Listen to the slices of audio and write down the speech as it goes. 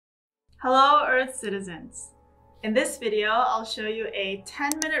Hello Earth citizens! In this video, I'll show you a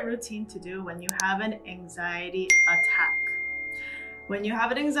 10-minute routine to do when you have an anxiety attack. When you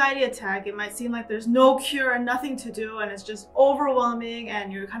have an anxiety attack, it might seem like there's no cure and nothing to do and it's just overwhelming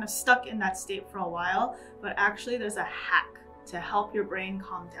and you're kind of stuck in that state for a while, but actually there's a hack to help your brain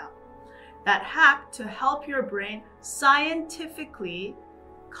calm down. That hack to help your brain scientifically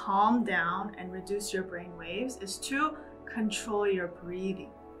calm down and reduce your brain waves is to control your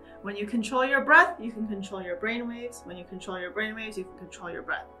breathing. When you control your breath, you can control your brain waves. When you control your brain waves, you can control your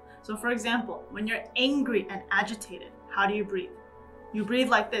breath. So for example, when you're angry and agitated, how do you breathe? You breathe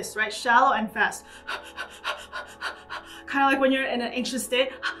like this, right? Shallow and fast. Kind of like when you're in an anxious state,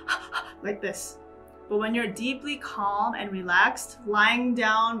 like this. But when you're deeply calm and relaxed, lying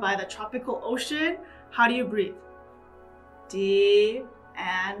down by the tropical ocean, how do you breathe? Deep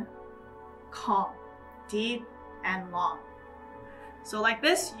and calm. Deep and long. So like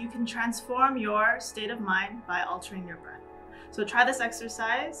this, you can transform your state of mind by altering your breath. So try this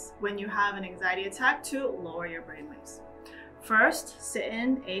exercise when you have an anxiety attack to lower your brainwaves. First, sit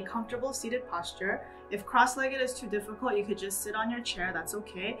in a comfortable seated posture. If cross-legged is too difficult, you could just sit on your chair, that's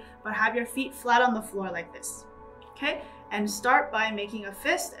okay. But have your feet flat on the floor like this, okay? And start by making a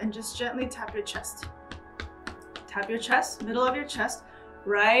fist and just gently tap your chest. Tap your chest, middle of your chest.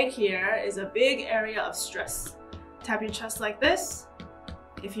 Right here is a big area of stress. Tap your chest like this.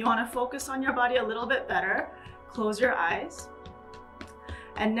 If you want to focus on your body a little bit better, close your eyes.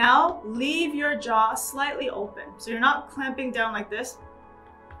 And now leave your jaw slightly open. So you're not clamping down like this,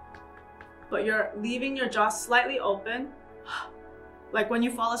 but you're leaving your jaw slightly open. Like when you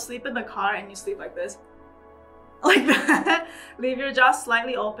fall asleep in the car and you sleep like this. Like that. Leave your jaw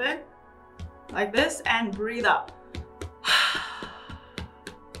slightly open, like this, and breathe out.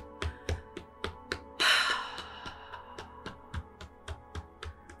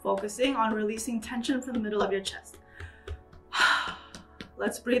 Focusing on releasing tension from the middle of your chest.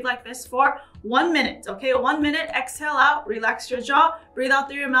 Let's breathe like this for 1 minute, okay? 1 minute, exhale out, relax your jaw, breathe out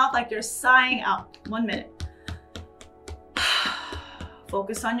through your mouth like you're sighing out. 1 minute.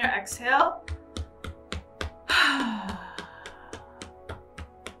 Focus on your exhale.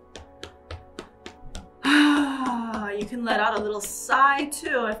 You can let out a little sigh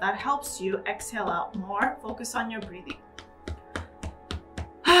too if that helps you. Exhale out more. Focus on your breathing.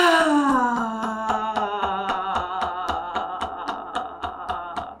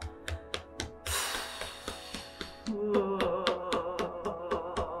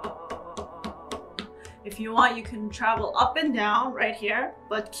 If you want, you can travel up and down right here,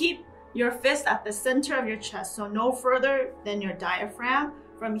 but keep your fist at the center of your chest, so no further than your diaphragm.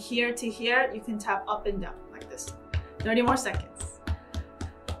 From here to here, you can tap up and down like this. 30 more seconds.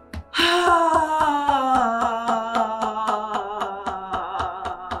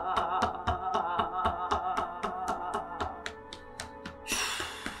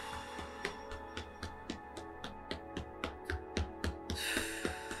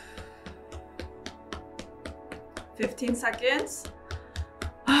 15 seconds.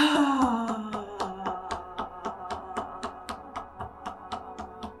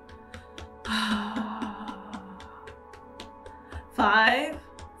 5,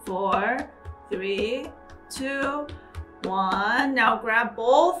 4, 3, 2, 1. Now grab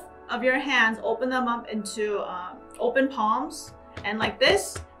both of your hands, open them up into open palms, and like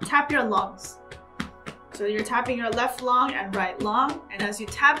this, tap your lungs. So you're tapping your left lung and right lung, and as you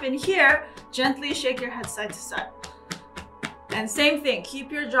tap in here, gently shake your head side to side. And same thing, keep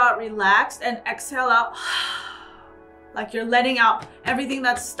your jaw relaxed and exhale out like you're letting out everything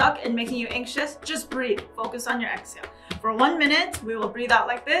that's stuck and making you anxious. Just breathe, focus on your exhale. For 1 minute, we will breathe out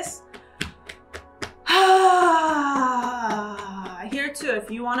like this. Here too,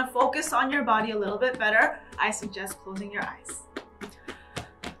 if you want to focus on your body a little bit better, I suggest closing your eyes.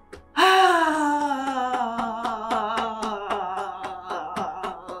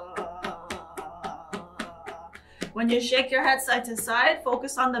 When you shake your head side to side,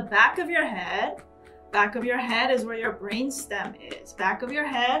 focus on the back of your head. Back of your head is where your brain stem is. Back of your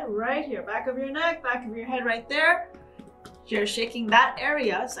head, right here. Back of your neck, back of your head right there. You're shaking that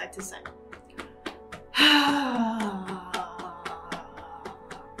area side to side.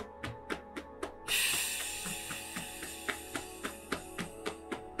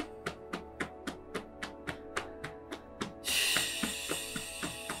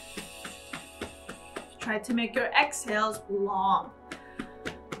 Try to make your exhales long.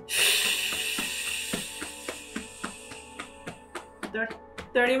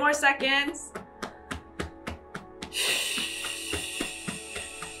 30 more seconds.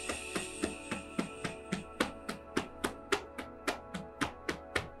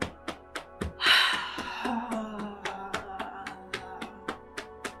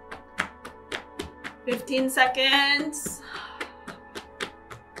 15 seconds.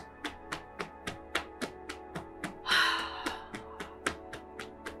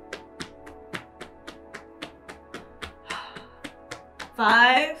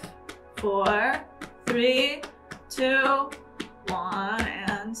 Five, 4, 3, 2, 1,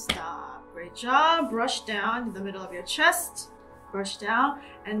 and stop. Great job. Brush down to the middle of your chest. Brush down.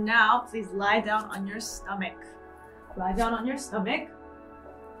 And now, please lie down on your stomach. Lie down on your stomach.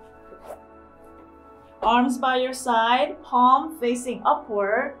 Arms by your side, palm facing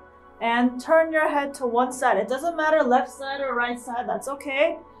upward, and turn your head to one side. It doesn't matter left side or right side, that's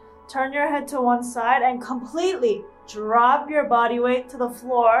okay. Turn your head to one side and completely drop your body weight to the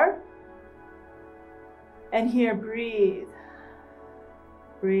floor. And here, breathe.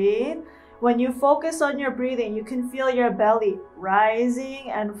 Breathe. When you focus on your breathing, you can feel your belly rising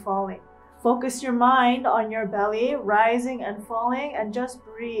and falling. Focus your mind on your belly rising and falling and just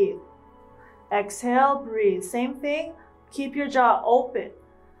breathe. Exhale, breathe. Same thing, keep your jaw open.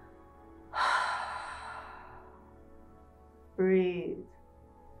 Breathe.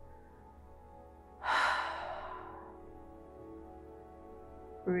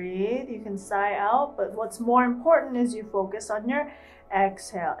 Breathe. You can sigh out, but what's more important is you focus on your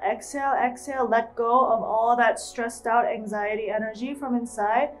exhale. Exhale, exhale. Let go of all that stressed out anxiety energy from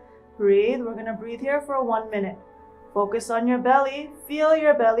inside. Breathe. We're going to breathe here for 1 minute. Focus on your belly. Feel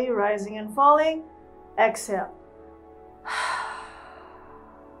your belly rising and falling. Exhale.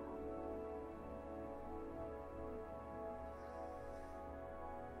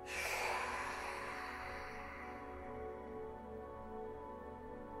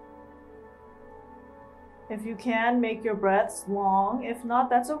 If you can, make your breaths long. If not,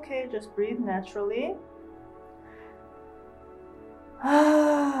 that's okay. Just breathe naturally.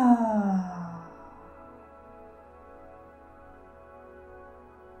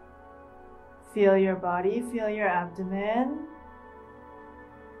 Feel your body, feel your abdomen.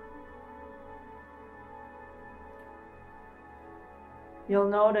 You'll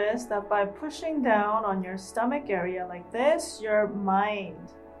notice that by pushing down on your stomach area like this, your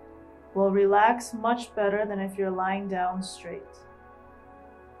mind will relax much better than if you're lying down straight.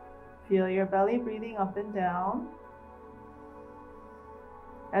 Feel your belly breathing up and down.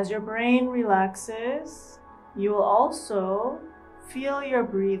 As your brain relaxes, you will also feel your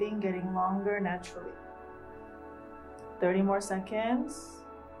breathing getting longer naturally. 30 more seconds.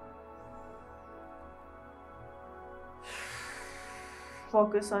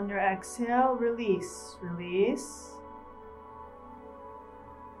 Focus on your exhale. Release, release.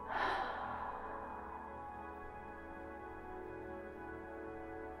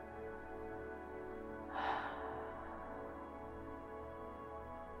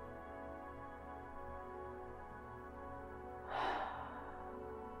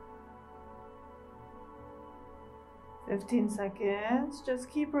 Fifteen seconds. Just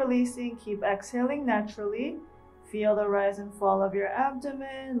keep releasing, keep exhaling naturally. Feel the rise and fall of your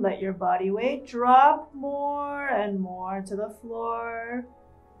abdomen. Let your body weight drop more and more to the floor.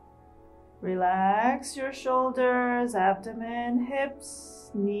 Relax your shoulders, abdomen,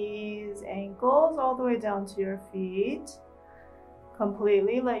 hips, knees, ankles, all the way down to your feet.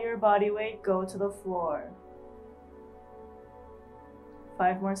 Completely let your body weight go to the floor.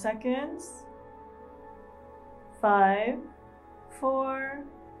 5 more seconds. 5, 4,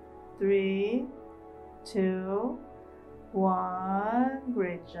 3, 2, 1.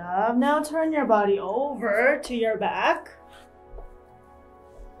 Great job. Now turn your body over to your back.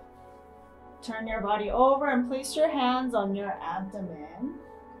 Turn your body over and place your hands on your abdomen.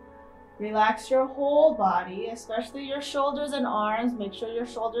 Relax your whole body, especially your shoulders and arms. Make sure your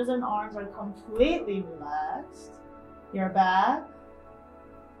shoulders and arms are completely relaxed. Your back.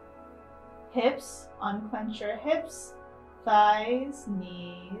 Hips, unclench your hips, thighs,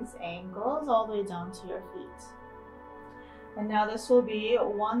 knees, ankles, all the way down to your feet. And now this will be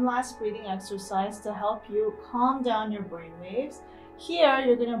one last breathing exercise to help you calm down your brain waves. Here,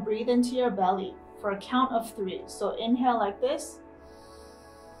 you're going to breathe into your belly for a count of 3. So inhale like this.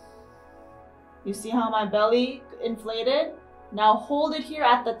 You see how my belly inflated? Now hold it here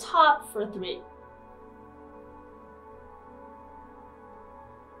at the top for 3.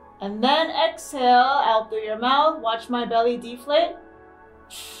 And then exhale out through your mouth. Watch my belly deflate.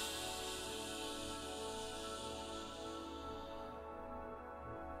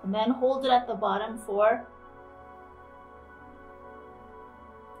 And then hold it at the bottom 4.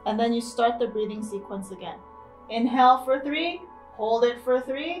 And then you start the breathing sequence again. Inhale for 3, hold it for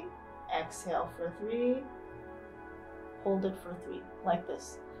 3, exhale for 3, hold it for 3, like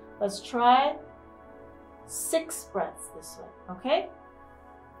this. Let's try 6 breaths this way, okay?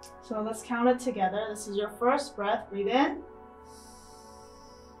 So let's count it together. This is your first breath. Breathe in.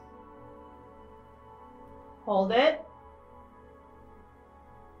 Hold it.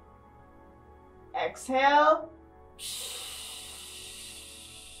 Exhale.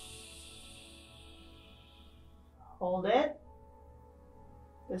 Hold it.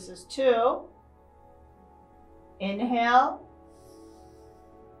 This is 2. Inhale.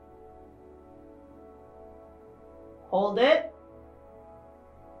 Hold it.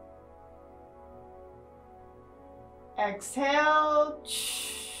 Exhale.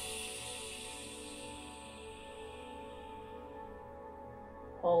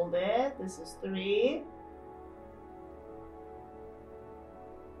 Hold it. This is 3.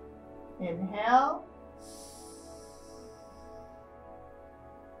 Inhale.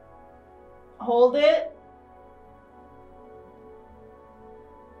 Hold it.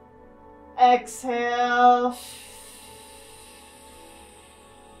 Exhale.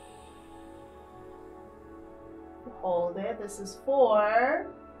 Hold it. This is 4.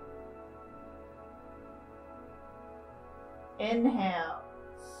 Inhale.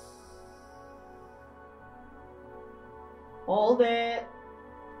 Hold it.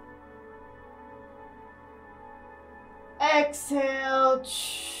 Exhale.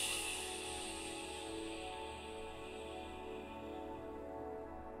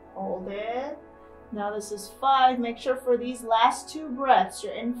 Hold it. Now this is 5. Make sure for these last 2 breaths,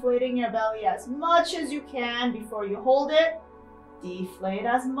 you're inflating your belly as much as you can before you hold it. Deflate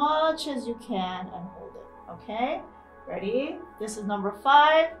as much as you can and hold it. Okay? Ready? This is number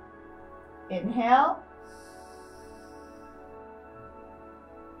 5. Inhale.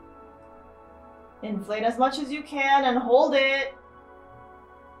 Inflate as much as you can and hold it.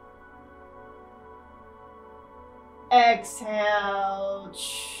 Exhale.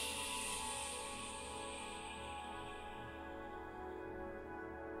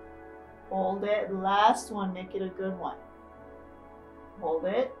 Hold it. Last one. Make it a good one. Hold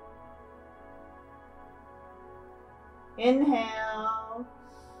it. Inhale.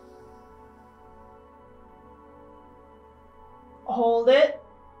 Hold it.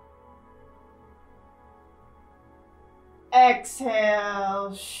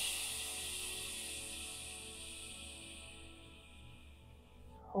 Exhale.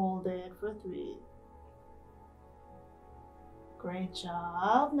 Hold it for 3. Great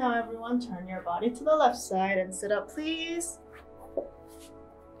job. Now everyone turn your body to the left side and sit up, please.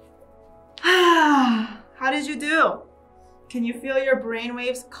 How did you do? Can you feel your brain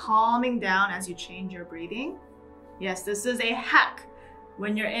waves calming down as you change your breathing? Yes, this is a hack.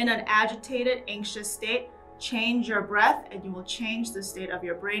 When you're in an agitated, anxious state, change your breath and you will change the state of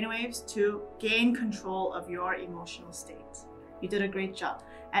your brain waves to gain control of your emotional state. You did a great job.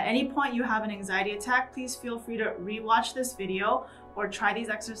 At any point you have an anxiety attack, please feel free to rewatch this video or try these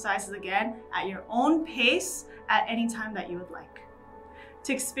exercises again at your own pace at any time that you would like.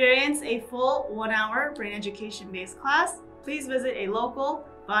 To experience a full 1-hour brain education based class, please visit a local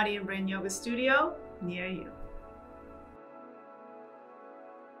body and brain yoga studio near you.